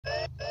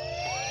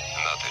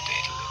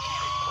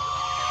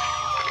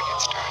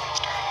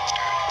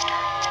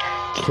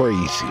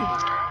Crazy.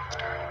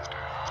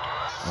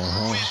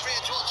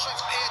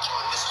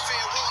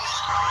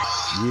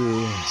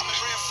 Yeah.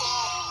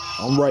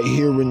 I'm right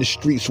here in the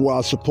streets where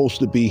I'm supposed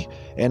to be.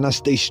 And I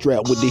stay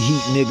strapped with the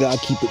heat, nigga. I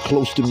keep it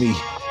close to me.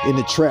 In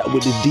the trap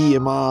with the D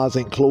and my eyes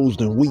ain't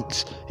closed in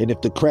weeks. And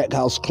if the crack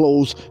house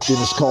closed, then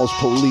it's called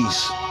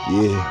police.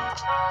 Yeah.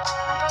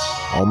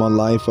 All my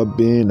life I've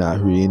been out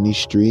here in these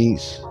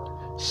streets,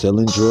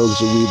 selling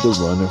drugs or either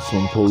running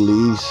from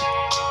police.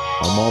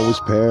 I'm always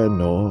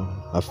paranoid.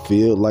 I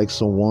feel like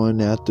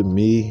someone after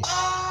me.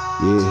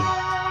 Yeah.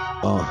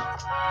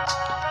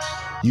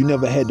 You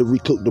never had to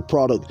recook the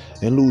product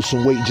and lose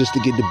some weight just to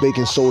get the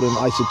baking soda and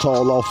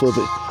isotol off of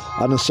it.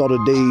 I done saw the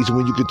days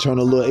when you could turn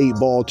a little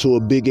 8-ball to a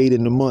big 8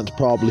 in a month,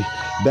 probably.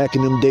 Back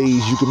in them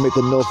days, you could make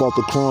enough off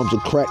the crumbs of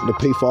crack to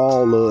pay for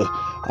all of it.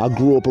 I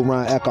grew up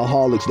around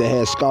alcoholics that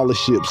had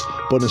scholarships,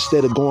 but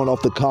instead of going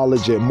off to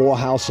college at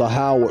Morehouse or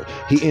Howard,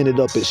 he ended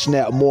up at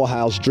Snap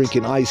Morehouse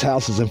drinking ice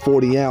houses and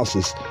 40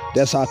 ounces.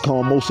 That's how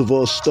come most of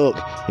us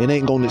stuck and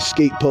ain't gonna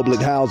escape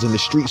public housing. The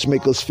streets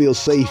make us feel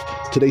safe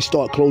till they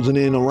start closing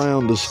in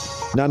around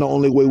us. Now the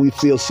only way we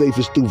feel safe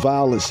is through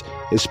violence,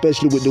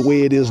 especially with the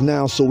way it is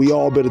now, so we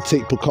all better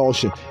take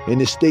precaution.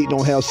 And the state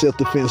don't have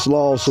self-defense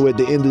laws, so at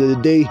the end of the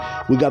day,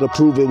 we gotta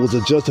prove it was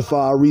a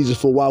justified reason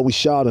for why we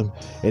shot him.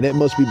 And that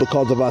must be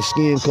because of our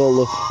skin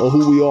color or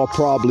who we are,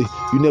 probably.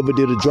 You never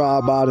did a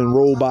drive-by and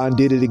roll by and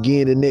did it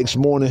again the next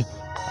morning.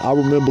 I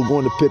remember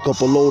going to pick up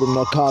a load of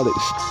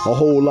narcotics, a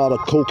whole lot of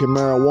coke and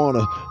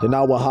marijuana. Then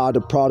I would hide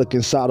the product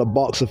inside a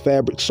box of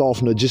fabric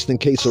softener just in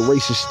case a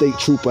racist state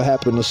trooper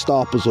happened to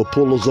stop us or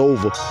pull us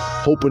over,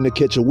 hoping to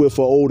catch a whiff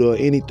of odor or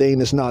anything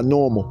that's not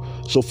normal.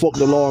 So fuck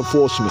the law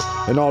enforcement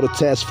and all the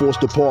task force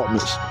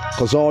departments,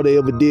 cause all they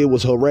ever did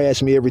was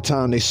harass me every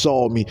time they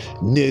saw me.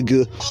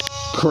 Nigga,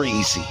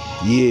 crazy,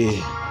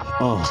 yeah.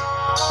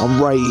 I'm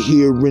right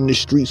here in the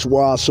streets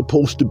where I'm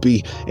supposed to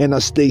be, and I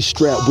stay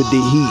strapped with the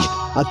heat.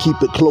 I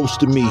keep it close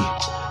to me.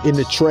 In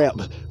the trap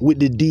with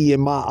the D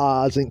and my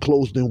eyes ain't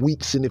closed in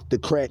weeks, and if the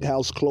crack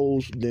house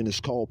closed, then it's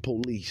called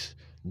police,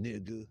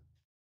 nigga.